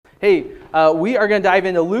Hey, we are going to dive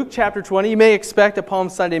into Luke chapter 20. You may expect a Palm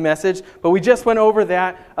Sunday message, but we just went over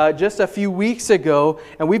that just a few weeks ago,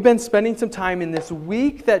 and we've been spending some time in this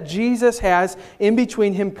week that Jesus has in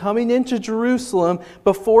between him coming into Jerusalem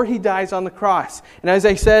before he dies on the cross. And as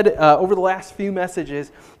I said over the last few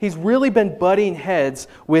messages, he's really been butting heads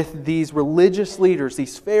with these religious leaders,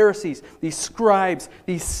 these Pharisees, these scribes,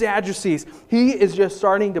 these Sadducees. He is just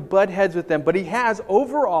starting to butt heads with them, but he has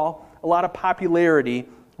overall a lot of popularity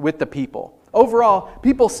with the people. Overall,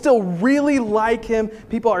 people still really like him.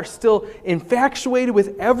 People are still infatuated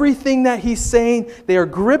with everything that he's saying. They are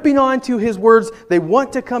gripping onto his words. They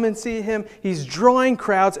want to come and see him. He's drawing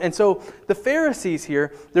crowds. And so the Pharisees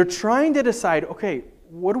here, they're trying to decide, okay,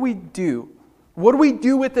 what do we do? What do we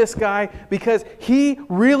do with this guy? Because he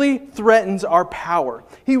really threatens our power.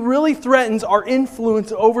 He really threatens our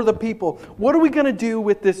influence over the people. What are we going to do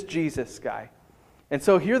with this Jesus guy? And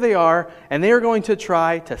so here they are, and they are going to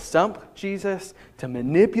try to stump Jesus, to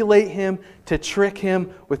manipulate him, to trick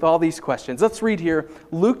him with all these questions. Let's read here,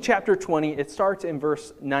 Luke chapter 20. It starts in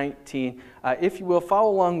verse 19. If you will, follow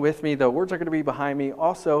along with me. The words are going to be behind me.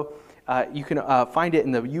 Also, you can find it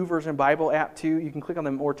in the YouVersion Bible app too. You can click on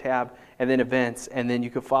the More tab, and then Events, and then you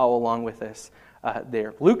can follow along with us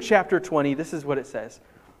there. Luke chapter 20, this is what it says.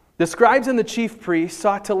 The scribes and the chief priests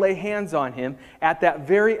sought to lay hands on him at that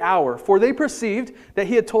very hour, for they perceived that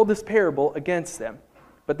he had told this parable against them.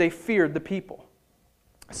 But they feared the people.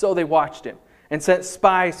 So they watched him and sent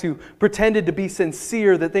spies who pretended to be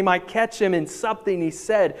sincere that they might catch him in something he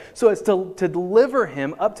said, so as to deliver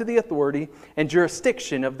him up to the authority and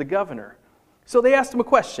jurisdiction of the governor. So they asked him a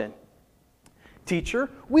question. Teacher,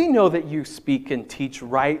 we know that you speak and teach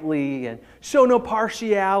rightly and show no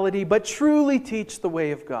partiality, but truly teach the way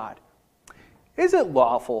of God. Is it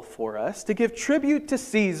lawful for us to give tribute to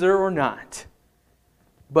Caesar or not?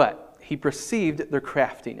 But he perceived their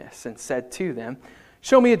craftiness and said to them,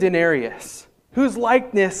 Show me a denarius. Whose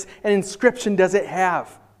likeness and inscription does it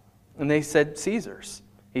have? And they said, Caesar's.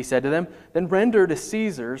 He said to them, Then render to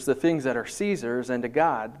Caesar's the things that are Caesar's, and to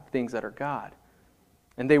God the things that are God.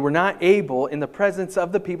 And they were not able in the presence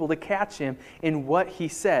of the people to catch him in what he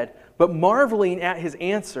said. But marveling at his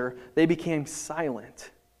answer, they became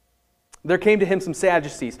silent. There came to him some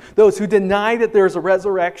Sadducees, those who deny that there is a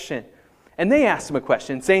resurrection. And they asked him a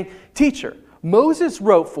question, saying, Teacher, Moses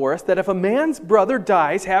wrote for us that if a man's brother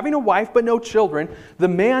dies, having a wife but no children, the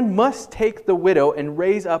man must take the widow and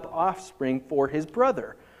raise up offspring for his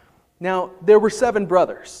brother. Now, there were 7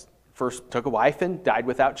 brothers. First took a wife and died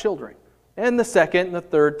without children. And the second and the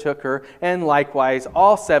third took her, and likewise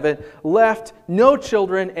all 7 left no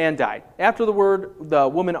children and died. After the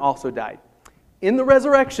woman also died. In the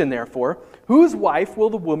resurrection, therefore, whose wife will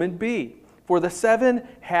the woman be? For the 7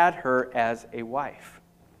 had her as a wife.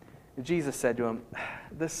 And Jesus said to him,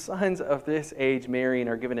 The sons of this age marrying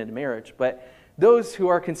are given into marriage, but those who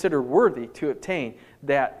are considered worthy to obtain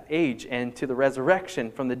that age and to the resurrection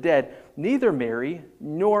from the dead neither marry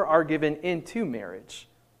nor are given into marriage.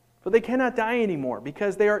 For they cannot die anymore,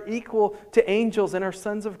 because they are equal to angels and are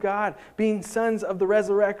sons of God, being sons of the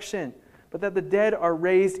resurrection. But that the dead are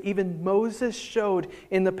raised, even Moses showed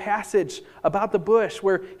in the passage about the bush,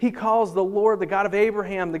 where he calls the Lord the God of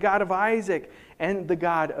Abraham, the God of Isaac, and the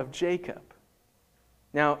God of Jacob.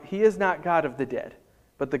 Now, he is not God of the dead,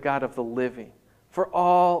 but the God of the living. For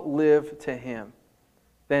all live to him.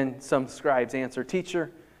 Then some scribes answered,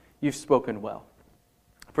 Teacher, you've spoken well.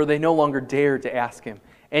 For they no longer dared to ask him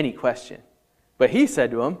any question. But he said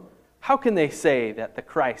to him, How can they say that the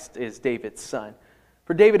Christ is David's son?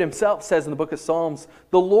 For David himself says in the book of Psalms,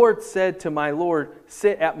 The Lord said to my Lord,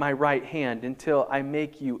 Sit at my right hand until I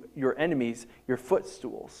make you your enemies your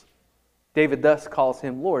footstools. David thus calls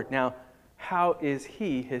him Lord. Now, how is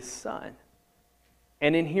he his son?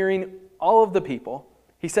 And in hearing all of the people,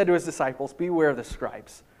 he said to his disciples, Beware of the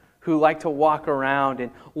scribes, who like to walk around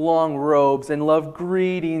in long robes and love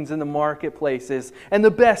greetings in the marketplaces and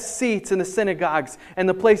the best seats in the synagogues and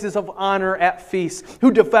the places of honor at feasts,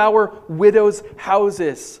 who devour widows'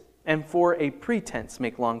 houses and for a pretense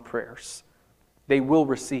make long prayers. They will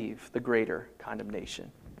receive the greater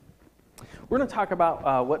condemnation. We're going to talk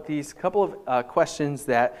about what these couple of questions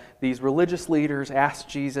that these religious leaders asked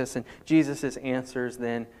Jesus, and Jesus' answers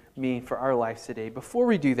then mean for our lives today. Before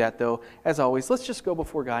we do that, though, as always, let's just go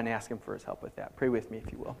before God and ask him for his help with that. Pray with me,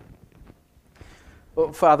 if you will.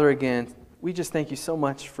 Well, Father, again, we just thank you so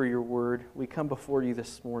much for your word. We come before you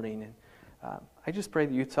this morning, and I just pray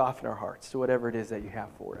that you'd soften our hearts to whatever it is that you have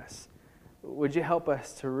for us. Would you help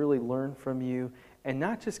us to really learn from you and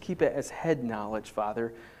not just keep it as head knowledge,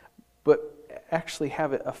 Father, but actually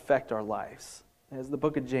have it affect our lives. As the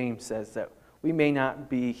book of James says, that we may not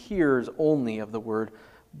be hearers only of the word,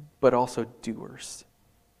 but also doers.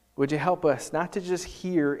 Would you help us not to just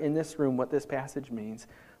hear in this room what this passage means,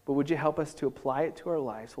 but would you help us to apply it to our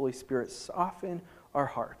lives? Holy Spirit, soften our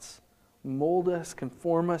hearts, mold us,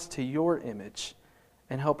 conform us to your image,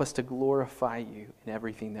 and help us to glorify you in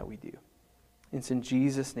everything that we do. It's in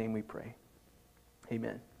Jesus' name we pray.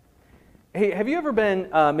 Amen. Hey, have you ever been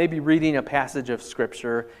maybe reading a passage of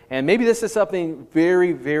Scripture, and maybe this is something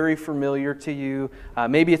very, very familiar to you.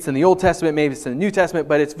 Maybe it's in the Old Testament, maybe it's in the New Testament,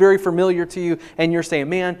 but it's very familiar to you, and you're saying,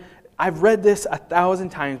 man, I've read this 1,000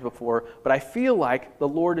 times before, but I feel like the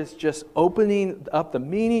Lord is just opening up the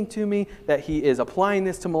meaning to me, that He is applying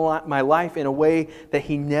this to my life in a way that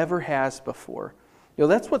He never has before. You know,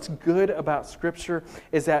 that's what's good about Scripture,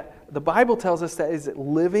 is that the Bible tells us that it's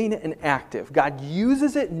living and active. God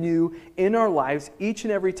uses it new in our lives each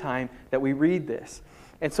and every time that we read this.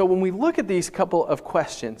 And so when we look at these couple of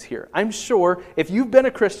questions here, I'm sure if you've been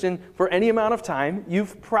a Christian for any amount of time,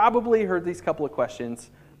 you've probably heard these couple of questions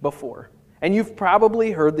before. And you've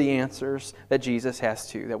probably heard the answers that Jesus has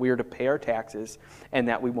to, that we are to pay our taxes and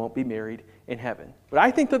that we won't be married in heaven. But I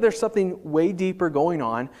think that there's something way deeper going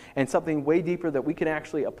on, and something way deeper that we can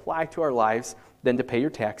actually apply to our lives than to pay your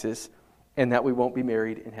taxes and that we won't be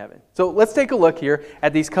married in heaven. So let's take a look here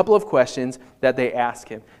at these couple of questions that they ask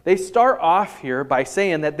him. They start off here by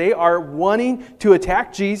saying that they are wanting to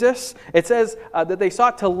attack Jesus. It says that they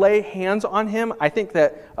sought to lay hands on him. I think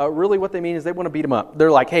that really what they mean is they want to beat him up. They're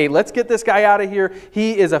like, hey, let's get this guy out of here.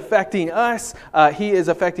 He is affecting us. He is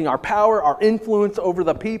affecting our power, our influence over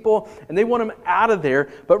the people, and they want him out of there.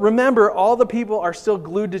 But remember, all the people are still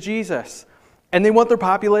glued to Jesus. And they want their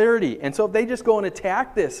popularity. And so if they just go and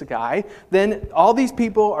attack this guy, then all these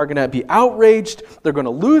people are going to be outraged. They're going to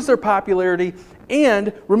lose their popularity.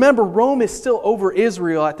 And remember, Rome is still over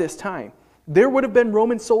Israel at this time. There would have been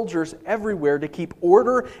Roman soldiers everywhere to keep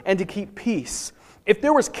order and to keep peace. If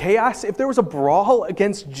there was chaos, if there was a brawl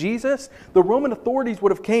against Jesus, the Roman authorities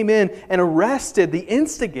would have came in and arrested the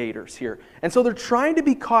instigators here. And so they're trying to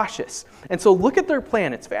be cautious. And so look at their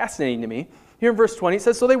plan. It's fascinating to me. Here in verse 20, it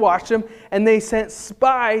says, so they watched him, and they sent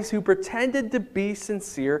spies who pretended to be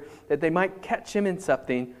sincere, that they might catch him in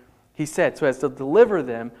something he said, so as to deliver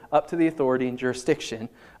them up to the authority and jurisdiction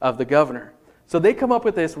of the governor. So they come up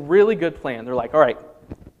with this really good plan. They're like, all right,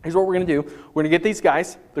 here's what we're going to do. We're going to get these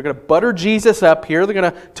guys. They're going to butter Jesus up here. They're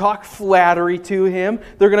going to talk flattery to him.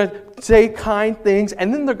 They're going to say kind things,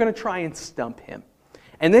 and then they're going to try and stump him.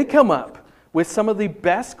 And they come up with some of the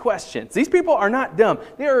best questions. These people are not dumb.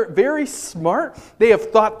 They are very smart. They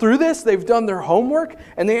have thought through this. They've done their homework.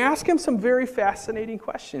 And they ask him some very fascinating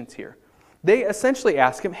questions here. They essentially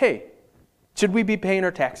ask him, hey, should we be paying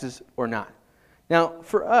our taxes or not? Now,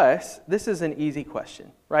 for us, this is an easy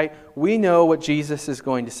question, right? We know what Jesus is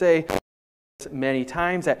going to say many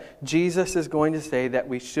times, that Jesus is going to say that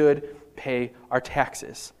we should pay our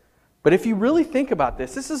taxes. But if you really think about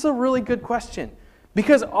this, this is a really good question.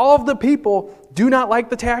 Because all of the people do not like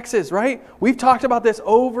the taxes, right? We've talked about this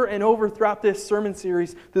over and over throughout this sermon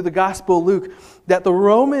series through the Gospel of Luke, that the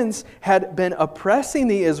Romans had been oppressing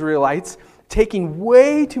the Israelites, taking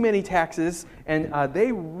way too many taxes, and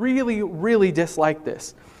they really, really dislike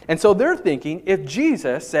this. And so they're thinking, if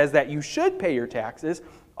Jesus says that you should pay your taxes,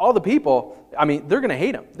 all the people, they're going to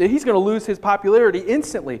hate him. He's going to lose his popularity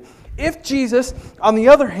instantly. If Jesus, on the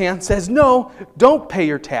other hand, says, no, don't pay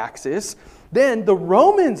your taxes, then the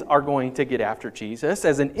Romans are going to get after Jesus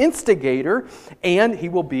as an instigator, and he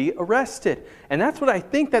will be arrested. And that's what I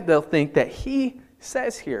think that they'll think that he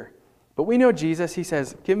says here. But we know Jesus, he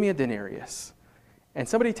says, give me a denarius. And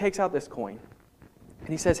somebody takes out this coin, and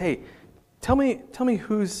he says, hey, tell me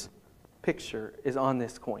whose picture is on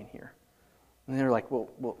this coin here. And they're like, well,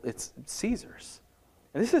 it's Caesar's.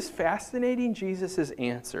 And this is fascinating, Jesus'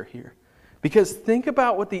 answer here. Because think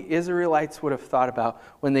about what the Israelites would have thought about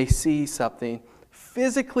when they see something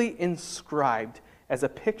physically inscribed as a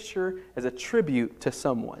picture, as a tribute to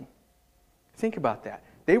someone. Think about that.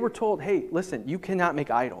 They were told, hey, listen, you cannot make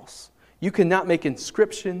idols. You cannot make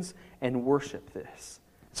inscriptions and worship this.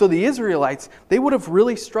 So the Israelites, they would have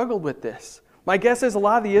really struggled with this. My guess is a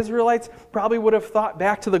lot of the Israelites probably would have thought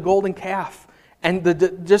back to the golden calf and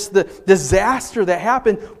just the disaster that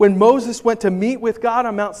happened when Moses went to meet with God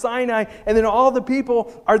on Mount Sinai, and then all the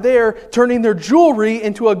people are there turning their jewelry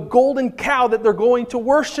into a golden cow that they're going to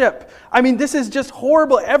worship. This is just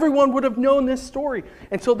horrible. Everyone would have known this story.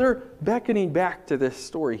 And so they're beckoning back to this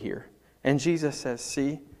story here. And Jesus says,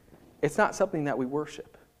 see, it's not something that we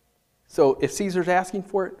worship. So if Caesar's asking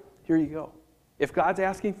for it, here you go. If God's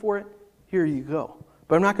asking for it, here you go.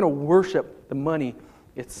 But I'm not going to worship the money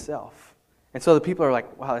itself. And so the people are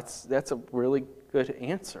like, wow, that's a really good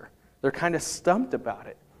answer. They're kind of stumped about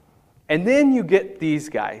it. And then you get these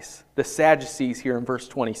guys, the Sadducees here in verse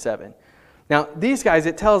 27. Now, these guys,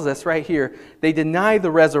 it tells us right here, they deny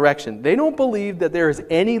the resurrection. They don't believe that there is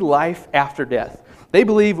any life after death. They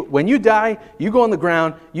believe when you die, you go on the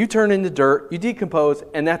ground, you turn into dirt, you decompose,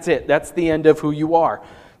 and that's it. That's the end of who you are.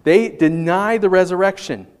 They deny the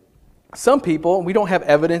resurrection. Some people, we don't have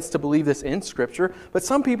evidence to believe this in Scripture, but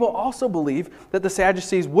some people also believe that the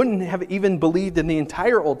Sadducees wouldn't have even believed in the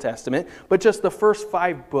entire Old Testament, but just the first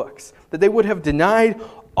 5 books. That they would have denied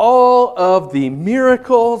all of the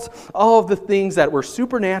miracles, all of the things that were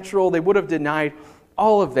supernatural. They would have denied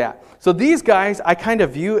all of that. So these guys, I kind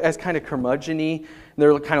of view as kind of curmudgeon-y.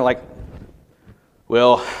 They're kind of like,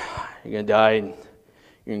 well, you're going to die and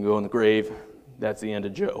you're going to go in the grave. That's the end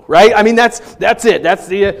of Joe, right? I mean, that's it. That's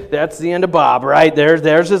the end of Bob, right?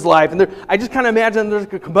 There's his life. And I just kind of imagine there's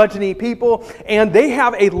curmudgeon-y people, and they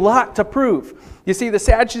have a lot to prove. You see, the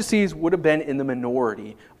Sadducees would have been in the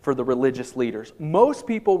minority for the religious leaders. Most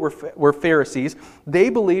people were Pharisees. They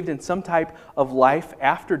believed in some type of life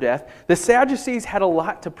after death. The Sadducees had a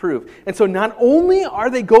lot to prove. And so not only are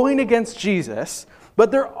they going against Jesus, but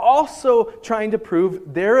they're also trying to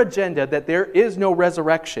prove their agenda that there is no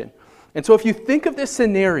resurrection. And so if you think of this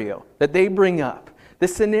scenario that they bring up, the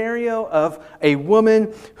scenario of a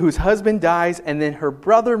woman whose husband dies and then her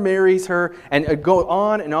brother marries her, and go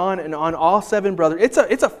on and on and on, all 7 brothers.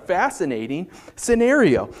 It's a fascinating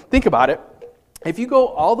scenario. Think about it. If you go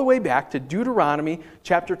all the way back to Deuteronomy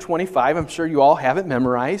chapter 25, I'm sure you all have it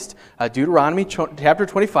memorized. Deuteronomy chapter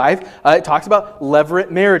 25, it talks about levirate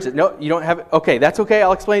marriage. No, you don't have it. Okay, that's okay.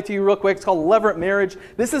 I'll explain it to you real quick. It's called levirate marriage.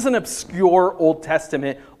 This is an obscure Old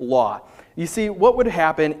Testament law. You see, what would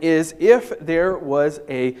happen is if there was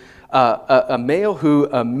a male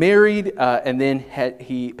who married and then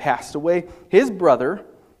he passed away, his brother,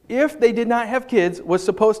 if they did not have kids, was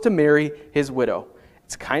supposed to marry his widow.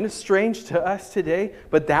 It's kind of strange to us today,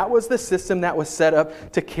 but that was the system that was set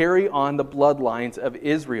up to carry on the bloodlines of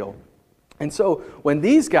Israel. And so when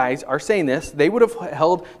these guys are saying this, they would have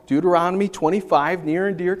held Deuteronomy 25 near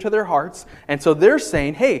and dear to their hearts. And so they're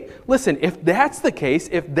saying, hey, listen, if that's the case,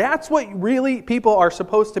 if that's what really people are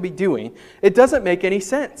supposed to be doing, it doesn't make any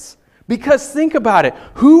sense. Because think about it.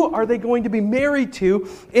 Who are they going to be married to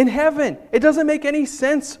in heaven? It doesn't make any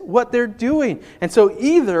sense what they're doing. And so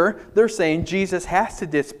either they're saying Jesus has to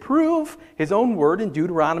disprove his own word in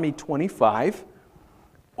Deuteronomy 25,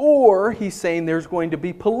 or he's saying there's going to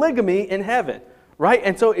be polygamy in heaven, right?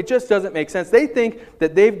 And so it just doesn't make sense. They think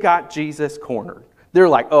that they've got Jesus cornered. They're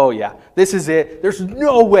like, oh yeah, this is it. There's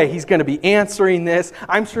no way he's going to be answering this.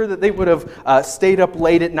 I'm sure that they would have stayed up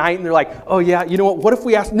late at night and they're like, oh yeah, you know what if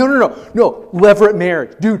we ask, no, levirate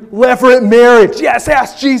marriage. Dude, levirate marriage. Yes,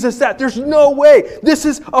 ask Jesus that. There's no way. This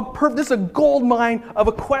is a gold mine of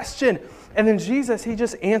a question. And then Jesus, he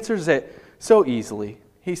just answers it so easily.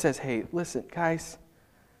 He says, hey, listen, guys,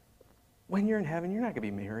 when you're in heaven, you're not going to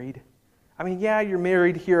be married. I mean, yeah, you're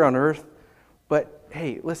married here on earth, but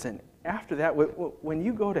hey, listen, after that, when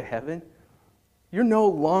you go to heaven, you're no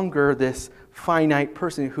longer this finite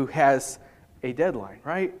person who has a deadline,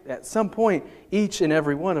 right? At some point, each and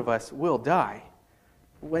every one of us will die.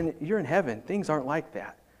 When you're in heaven, things aren't like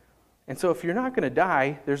that. And so if you're not going to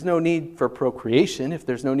die, there's no need for procreation. If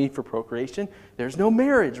there's no need for procreation, there's no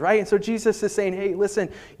marriage, right? And so Jesus is saying, hey, listen,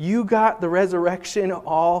 you got the resurrection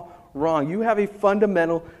all wrong. You have a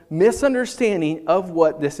fundamental misunderstanding of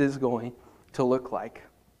what this is going to look like.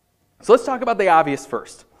 So let's talk about the obvious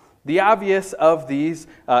first. The obvious of these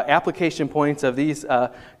application points, of these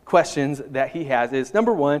questions that he has is,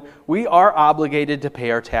 number one, we are obligated to pay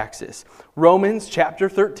our taxes. Romans chapter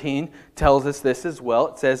 13 tells us this as well.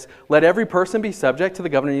 It says, let every person be subject to the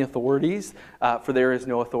governing authorities, for there is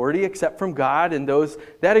no authority except from God, and those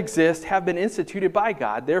that exist have been instituted by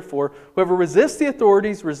God. Therefore, whoever resists the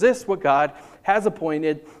authorities resists what God has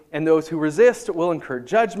appointed, and those who resist will incur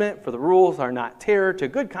judgment, for the rules are not terror to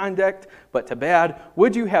good conduct, but to bad.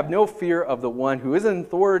 Would you have no fear of the one who is in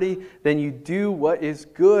authority? Then you do what is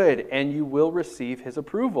good, and you will receive his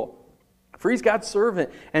approval. For he's God's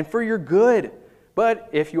servant, and for your good. But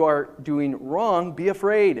if you are doing wrong, be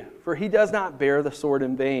afraid, for he does not bear the sword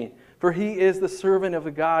in vain. For he is the servant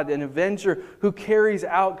of God, an avenger who carries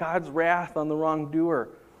out God's wrath on the wrongdoer.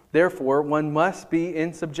 Therefore, one must be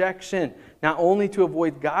in subjection, not only to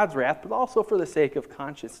avoid God's wrath, but also for the sake of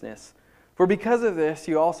consciousness. For because of this,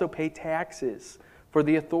 you also pay taxes, for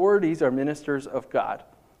the authorities are ministers of God.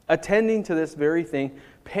 Attending to this very thing,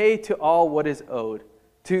 pay to all what is owed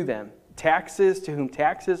to them. Taxes to whom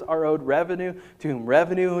taxes are owed, revenue to whom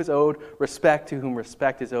revenue is owed, respect to whom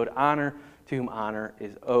respect is owed, honor to whom honor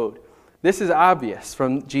is owed. This is obvious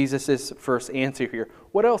from Jesus' first answer here.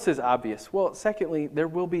 What else is obvious? Well, secondly, there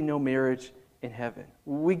will be no marriage in heaven.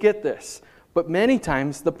 We get this. But many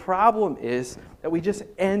times the problem is that we just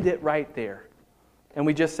end it right there. And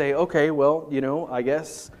we just say, okay, well, I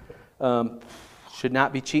guess should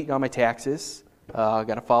not be cheating on my taxes. I've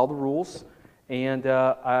got to follow the rules. And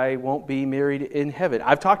I won't be married in heaven.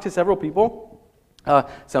 I've talked to several people.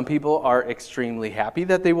 Some people are extremely happy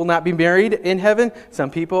that they will not be married in heaven.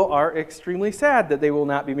 Some people are extremely sad that they will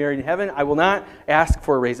not be married in heaven. I will not ask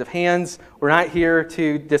for a raise of hands. We're not here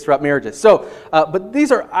to disrupt marriages. So, but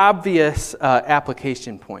these are obvious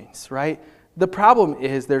application points, right? The problem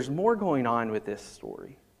is there's more going on with this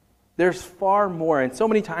story. There's far more. And so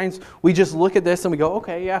many times we just look at this and we go,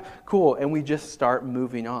 okay, yeah, cool. And we just start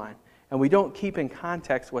moving on. And we don't keep in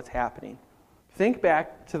context what's happening. Think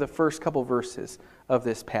back to the first couple verses of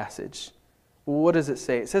this passage. What does it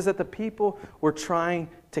say? It says that the people were trying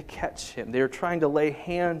to catch him. They were trying to lay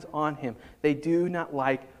hands on him. They do not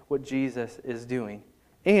like what Jesus is doing.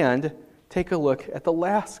 And take a look at the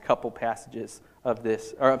last couple passages of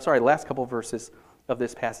this, last couple verses of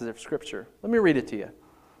this passage of Scripture. Let me read it to you.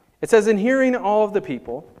 It says, in hearing all of the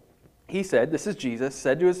people, he said, this is Jesus,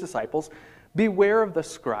 said to his disciples, beware of the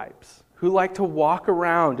scribes who like to walk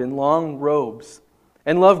around in long robes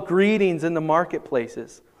and love greetings in the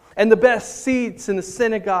marketplaces and the best seats in the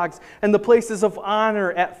synagogues and the places of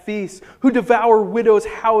honor at feasts, who devour widows'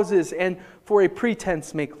 houses and for a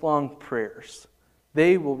pretense make long prayers.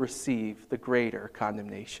 They will receive the greater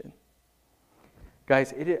condemnation.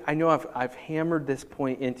 Guys, I know I've hammered this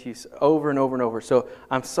point into you over and over and over, so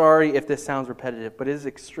I'm sorry if this sounds repetitive, but it is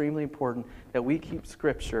extremely important that we keep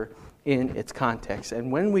Scripture in its context.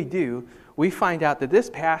 And when we do, we find out that this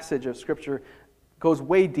passage of Scripture goes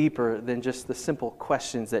way deeper than just the simple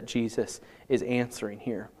questions that Jesus is answering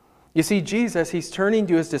here. You see, Jesus, he's turning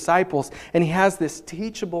to his disciples, and he has this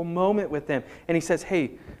teachable moment with them. And he says,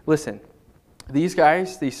 hey, listen, these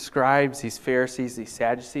guys, these scribes, these Pharisees, these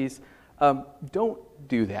Sadducees, don't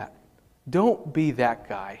do that. Don't be that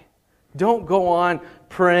guy. Don't go on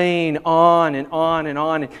praying on and on and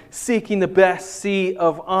on and seeking the best seat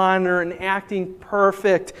of honor and acting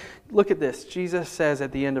perfect. Look at this. Jesus says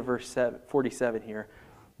at the end of verse 47 here,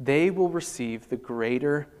 they will receive the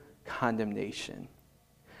greater condemnation.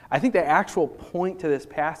 I think the actual point to this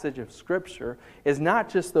passage of Scripture is not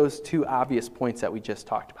just those two obvious points that we just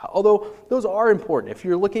talked about, although those are important. If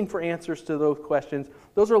you're looking for answers to those questions,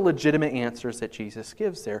 those are legitimate answers that Jesus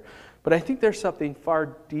gives there. But I think there's something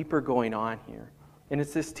far deeper going on here. And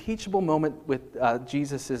it's this teachable moment with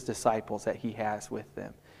Jesus' disciples that he has with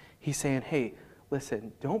them. He's saying, hey,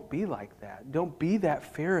 listen, don't be like that. Don't be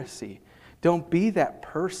that Pharisee. Don't be that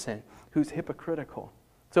person who's hypocritical.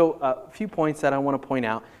 So a few points that I want to point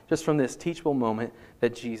out just from this teachable moment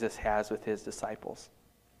that Jesus has with his disciples.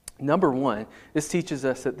 Number one, this teaches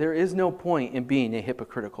us that there is no point in being a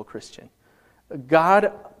hypocritical Christian.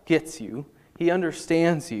 God gets you. He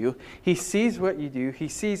understands you. He sees what you do. He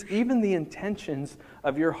sees even the intentions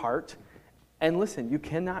of your heart. And listen, you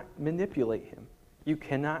cannot manipulate him. You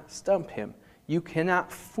cannot stump him. You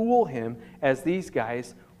cannot fool him as these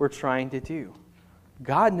guys were trying to do.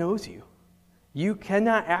 God knows you. You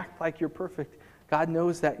cannot act like you're perfect. God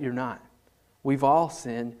knows that you're not. We've all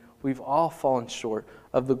sinned. We've all fallen short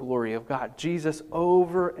of the glory of God. Jesus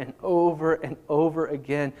over and over and over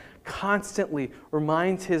again constantly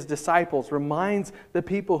reminds his disciples, reminds the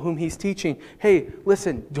people whom he's teaching, hey,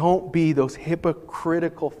 listen, don't be those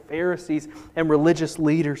hypocritical Pharisees and religious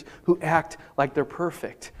leaders who act like they're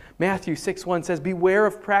perfect. Matthew 6:1 says, beware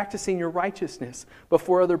of practicing your righteousness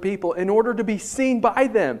before other people in order to be seen by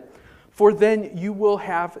them. For then you will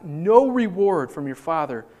have no reward from your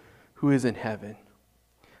Father who is in heaven.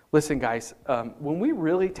 Listen, guys, when we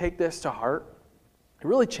really take this to heart, it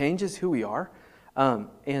really changes who we are. And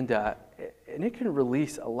it can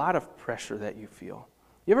release a lot of pressure that you feel.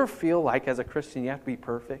 You ever feel like as a Christian you have to be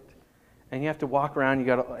perfect? And you have to walk around, you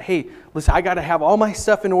got to, hey, listen, I got to have all my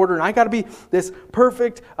stuff in order, and I got to be this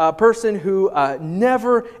perfect person who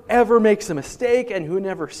never, ever makes a mistake and who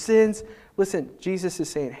never sins. Listen, Jesus is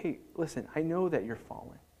saying, hey, listen, I know that you're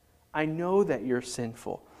fallen. I know that you're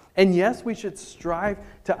sinful. And yes, we should strive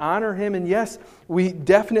to honor him. And yes, we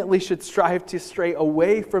definitely should strive to stray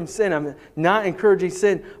away from sin. I'm not encouraging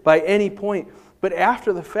sin by any point. But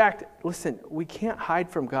after the fact, listen, we can't hide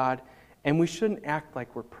from God, and we shouldn't act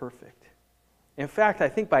like we're perfect. In fact, I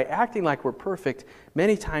think by acting like we're perfect,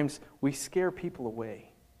 many times we scare people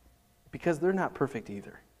away because they're not perfect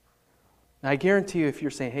either. Now, I guarantee you, if you're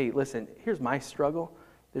saying, hey, listen, here's my struggle,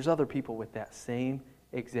 there's other people with that same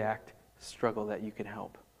exact struggle that you can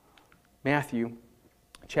help. Matthew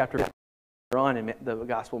chapter on in the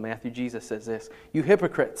Gospel of Matthew, Jesus says this, "You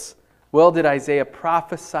hypocrites, well did Isaiah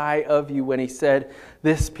prophesy of you when he said,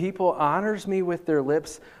 'This people honors me with their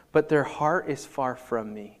lips, but their heart is far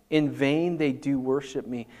from me. In vain they do worship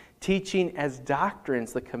me, teaching as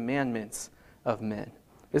doctrines the commandments of men.'"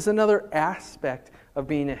 This is another aspect of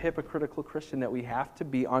being a hypocritical Christian that we have to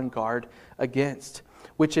be on guard against,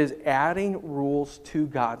 which is adding rules to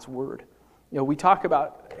God's Word. We talk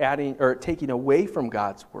about adding or taking away from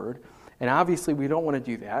God's Word, and obviously we don't want to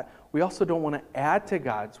do that. We also don't want to add to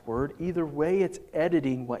God's Word. Either way, it's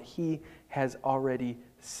editing what He has already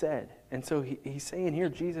said. And so he's saying here,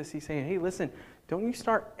 Jesus, he's saying, hey, listen, don't you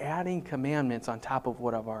start adding commandments on top of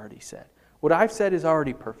what I've already said. What I've said is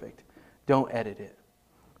already perfect. Don't edit it.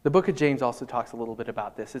 The book of James also talks a little bit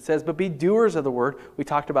about this. It says, "But be doers of the word." We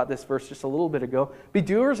talked about this verse just a little bit ago. "Be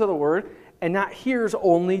doers of the word, and not hearers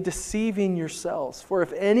only, deceiving yourselves. For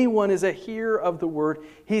if anyone is a hearer of the word,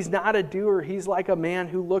 he's not a doer. He's like a man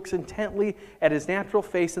who looks intently at his natural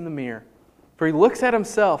face in the mirror. For he looks at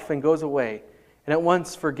himself and goes away, and at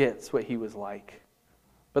once forgets what he was like.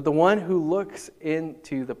 But the one who looks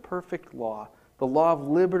into the perfect law, the law of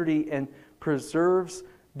liberty, and preserves,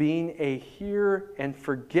 being a hearer and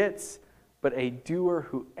forgets, but a doer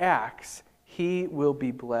who acts, he will be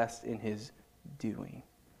blessed in his doing."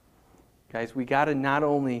 Guys, we got to not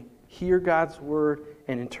only hear God's word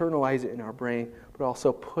and internalize it in our brain, but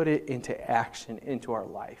also put it into action, into our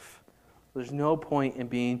life. There's no point in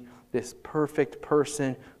being this perfect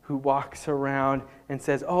person who walks around and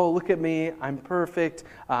says, "Oh, look at me, I'm perfect,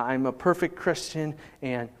 I'm a perfect Christian."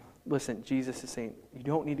 And listen, Jesus is saying, you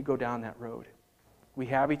don't need to go down that road. We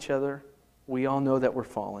have each other. We all know that we're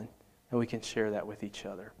fallen, and we can share that with each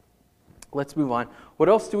other. Let's move on. What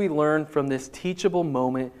else do we learn from this teachable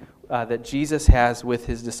moment that Jesus has with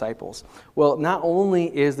his disciples? Well, not only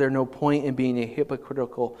is there no point in being a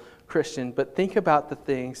hypocritical Christian, but think about the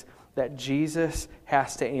things that Jesus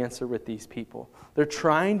has to answer with these people. They're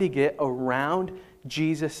trying to get around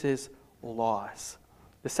Jesus' laws.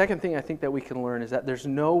 The second thing I think that we can learn is that there's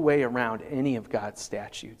no way around any of God's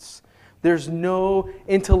statutes. There's no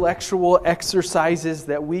intellectual exercises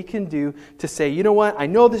that we can do to say, you know what, I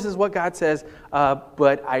know this is what God says,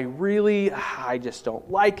 but I just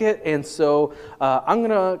don't like it, and so I'm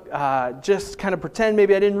going to just kind of pretend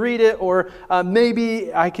maybe I didn't read it, or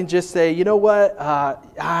maybe I can just say, you know what,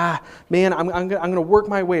 man, I'm going to work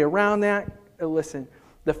my way around that. Listen,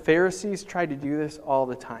 the Pharisees tried to do this all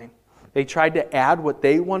the time. They tried to add what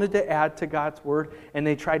they wanted to add to God's word, and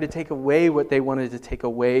they tried to take away what they wanted to take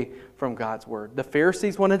away from God's word. The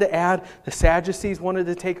Pharisees wanted to add, the Sadducees wanted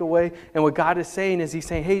to take away, and what God is saying is he's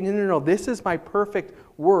saying, hey, no, this is my perfect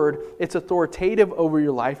word. It's authoritative over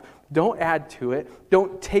your life. Don't add to it.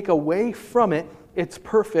 Don't take away from it. It's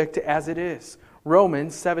perfect as it is.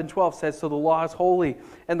 Romans 7:12 says, "So the law is holy,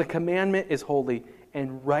 and the commandment is holy,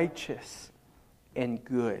 and righteous, and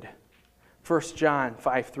good." 1 John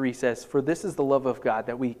 5:3 says, "For this is the love of God,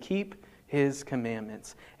 that we keep His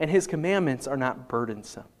commandments, and His commandments are not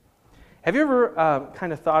burdensome." Have you ever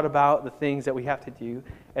kind of thought about the things that we have to do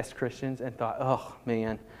as Christians and thought, oh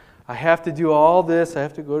man, I have to do all this, I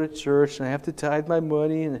have to go to church, and I have to tithe my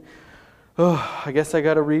money, and I guess I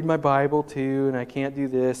got to read my Bible too, and I can't do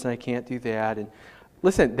this, and I can't do that. And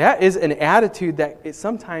listen, that is an attitude that is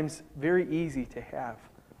sometimes very easy to have.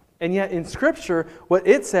 And yet in Scripture, what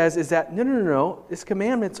it says is that, no, these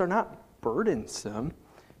commandments are not burdensome.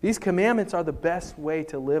 These commandments are the best way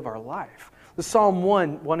to live our life. The Psalm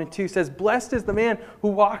 1:1-2 says, "Blessed is the man who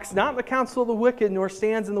walks not in the counsel of the wicked, nor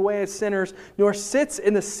stands in the way of sinners, nor sits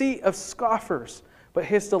in the seat of scoffers. But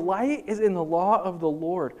his delight is in the law of the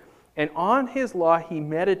Lord, and on his law he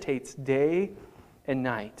meditates day and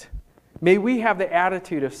night." May we have the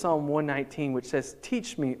attitude of Psalm 119, which says,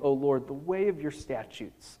 "Teach me, O Lord, the way of your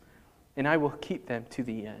statutes, and I will keep them to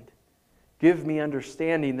the end. Give me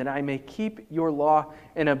understanding that I may keep your law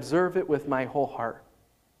and observe it with my whole heart.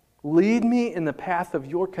 Lead me in the path of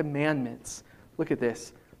your commandments." Look at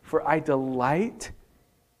this. "For I delight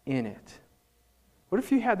in it." What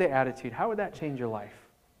if you had the attitude? How would that change your life?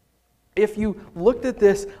 If you looked at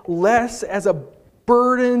this less as a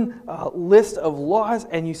burden list of laws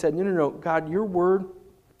and you said, no, God, your word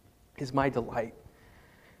is my delight.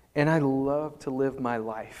 And I love to live my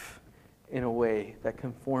life in a way that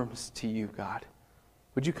conforms to you, God.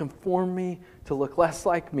 Would you conform me to look less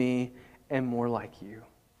like me and more like you,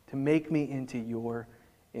 to make me into your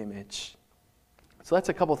image? So that's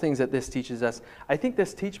a couple things that this teaches us. I think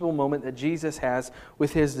this teachable moment that Jesus has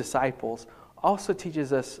with his disciples also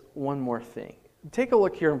teaches us one more thing. Take a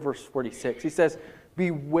look here in verse 46. He says,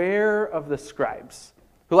 "Beware of the scribes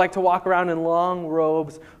who like to walk around in long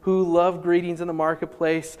robes, who love greetings in the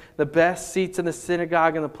marketplace, the best seats in the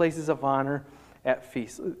synagogue and the places of honor at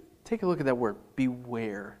feasts. Take a look at that word,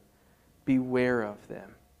 beware. Beware of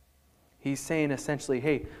them. He's saying essentially,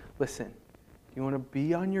 hey, listen, you want to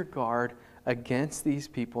be on your guard against these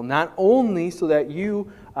people, not only so that you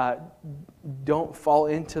don't fall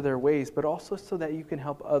into their ways, but also so that you can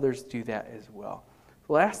help others do that as well.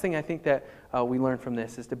 The last thing I think that we learn from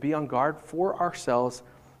this is to be on guard for ourselves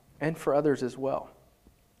and for others as well.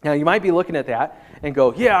 Now, you might be looking at that and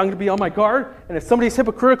go, yeah, I'm going to be on my guard, and if somebody's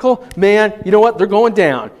hypocritical, man, you know what? They're going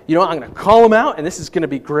down. You know, I'm going to call them out, and this is going to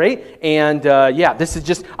be great, and this is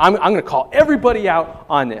just, I'm going to call everybody out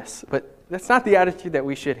on this. But that's not the attitude that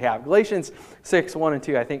we should have. Galatians 6, 1 and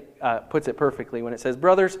 2, I think, puts it perfectly when it says,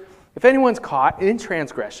 brothers, if anyone's caught in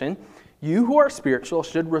transgression, you who are spiritual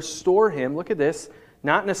should restore him, look at this,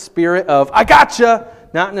 not in a spirit of, I gotcha,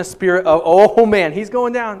 not in a spirit of, oh man, he's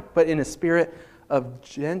going down, but in a spirit of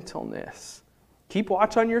gentleness. Keep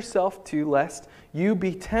watch on yourself too, lest you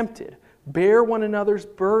be tempted. Bear one another's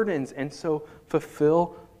burdens, and so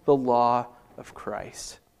fulfill the law of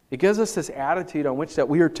Christ. It gives us this attitude on which that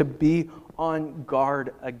we are to be on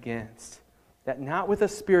guard against. That not with a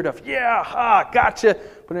spirit of, gotcha,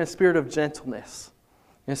 but in a spirit of gentleness.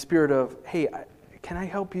 In a spirit of, hey, can I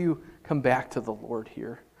help you come back to the Lord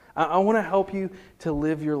here? I want to help you to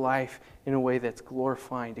live your life in a way that's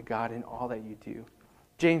glorifying to God in all that you do.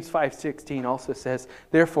 James 5:16 also says,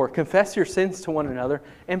 therefore, confess your sins to one another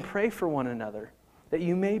and pray for one another, that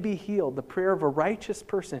you may be healed. The prayer of a righteous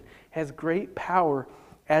person has great power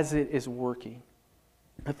as it is working.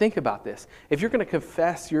 Now think about this. If you're going to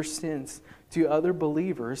confess your sins to other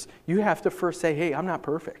believers, you have to first say, hey, I'm not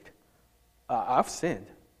perfect. I've sinned.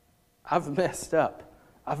 I've messed up.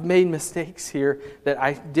 I've made mistakes here, that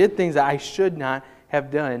I did things that I should not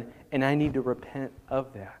have done, and I need to repent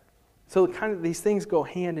of that. So kind of these things go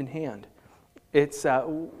hand in hand. It's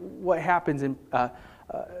what happens in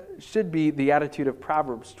should be the attitude of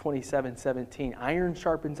Proverbs 27:17. Iron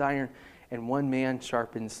sharpens iron, and one man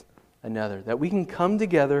sharpens another. That we can come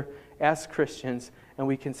together as Christians and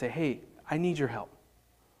we can say, hey, I need your help.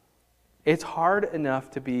 It's hard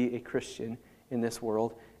enough to be a Christian in this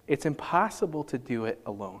world. It's impossible to do it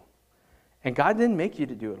alone. And God didn't make you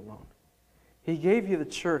to do it alone. He gave you the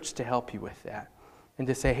church to help you with that. And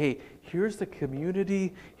to say, hey, here's the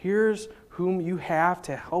community, here's whom you have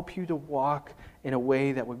to help you to walk in a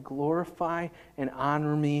way that would glorify and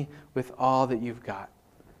honor me with all that you've got.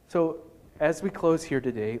 So as we close here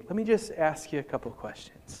today, let me just ask you a couple of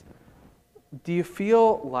questions. Do you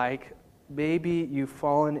feel like maybe you've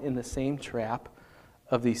fallen in the same trap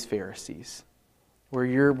of these Pharisees, where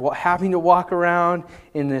you're having to walk around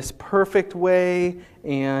in this perfect way,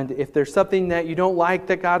 and if there's something that you don't like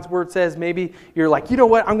that God's Word says, maybe you're like, you know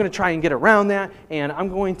what, I'm going to try and get around that, and I'm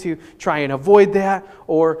going to try and avoid that?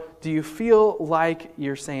 Or do you feel like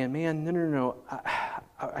you're saying, man, no,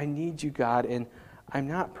 I need you, God, and I'm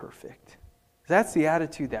not perfect? That's the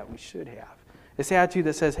attitude that we should have. This attitude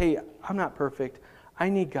that says, hey, I'm not perfect. I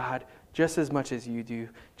need God just as much as you do,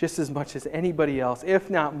 just as much as anybody else, if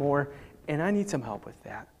not more, and I need some help with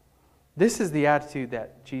that. This is the attitude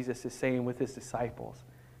that Jesus is saying with his disciples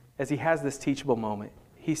as he has this teachable moment.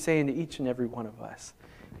 He's saying to each and every one of us,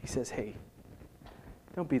 he says, hey,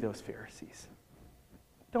 don't be those Pharisees.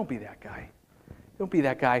 Don't be that guy. Don't be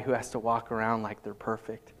that guy who has to walk around like they're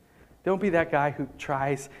perfect. Don't be that guy who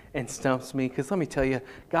tries and stumps me, because let me tell you,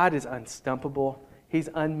 God is unstumpable. He's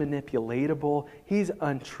unmanipulatable. He's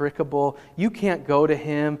untrickable. You can't go to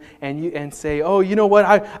him and say, oh, you know what,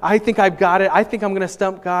 I think I've got it. I think I'm going to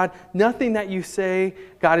stump God. Nothing that you say,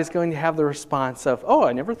 God is going to have the response of, oh,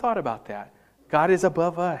 I never thought about that. God is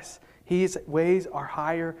above us. His ways are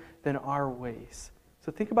higher than our ways.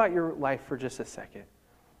 So think about your life for just a second.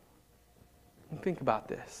 And think about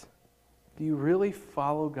this. Do you really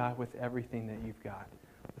follow God with everything that you've got?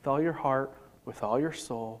 With all your heart, with all your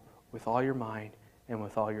soul, with all your mind, and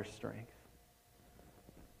with all your strength?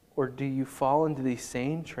 Or do you fall into these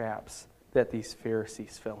same traps that these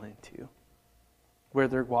Pharisees fell into? Where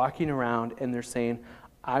they're walking around and they're saying,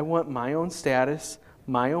 I want my own status,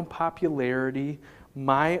 my own popularity,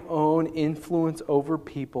 my own influence over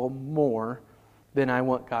people more than I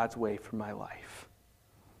want God's way for my life.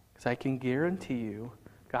 Because I can guarantee you,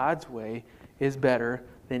 God's way is better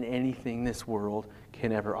than anything this world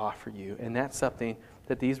can ever offer you. And that's something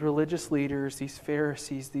that these religious leaders, these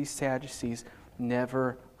Pharisees, these Sadducees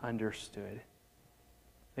never understood.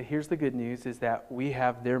 But here's the good news, is that we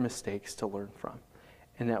have their mistakes to learn from.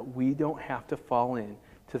 And that we don't have to fall into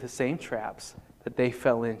the same traps that they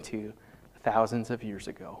fell into thousands of years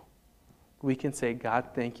ago. we can say, God,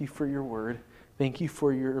 thank you for your word. Thank you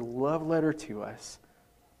for your love letter to us.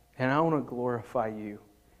 And I want to glorify you.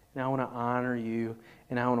 And I want to honor you.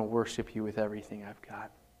 And I want to worship you with everything I've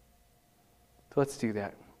got. So let's do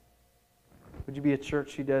that. Would you be a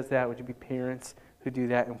church who does that? Would you be parents who do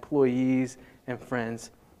that? Employees and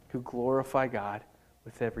friends who glorify God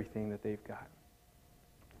with everything that they've got?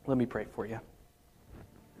 Let me pray for you.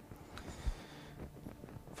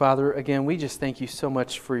 Father, again, we just thank you so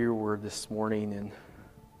much for your word this morning. And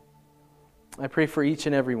I pray for each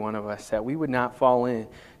and every one of us that we would not fall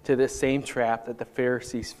into the same trap that the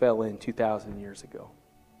Pharisees fell in 2,000 years ago.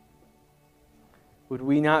 Would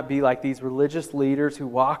we not be like these religious leaders who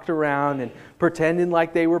walked around and pretending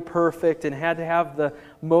like they were perfect and had to have the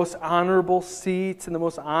most honorable seats and the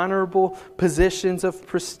most honorable positions of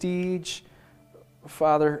prestige?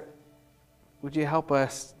 Father, would you help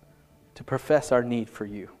us to profess our need for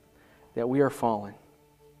you, that we are fallen,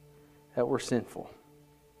 that we're sinful,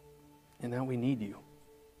 and that we need you.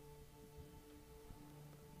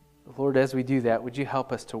 Lord, as we do that, would you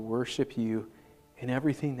help us to worship you in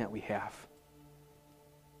everything that we have,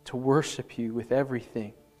 to worship you with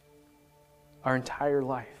everything, our entire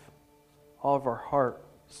life, all of our heart,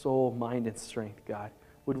 soul, mind, and strength, God.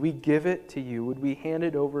 Would we give it to you? Would we hand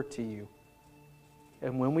it over to you?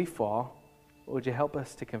 And when we fall, would you help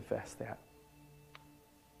us to confess that?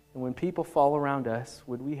 And when people fall around us,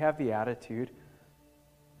 would we have the attitude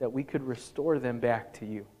that we could restore them back to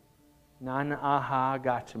you? Not an aha,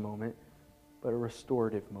 gotcha moment, but a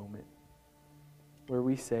restorative moment where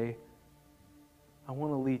we say, I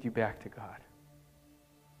want to lead you back to God.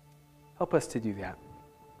 Help us to do that.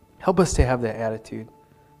 Help us to have that attitude.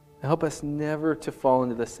 Help us never to fall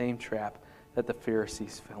into the same trap that the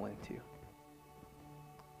Pharisees fell into.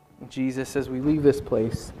 Jesus, as we leave this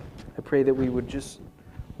place, I pray that we would just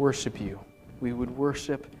worship you. We would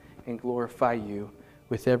worship and glorify you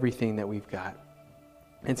with everything that we've got.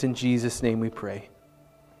 It's in Jesus' name we pray.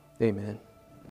 Amen.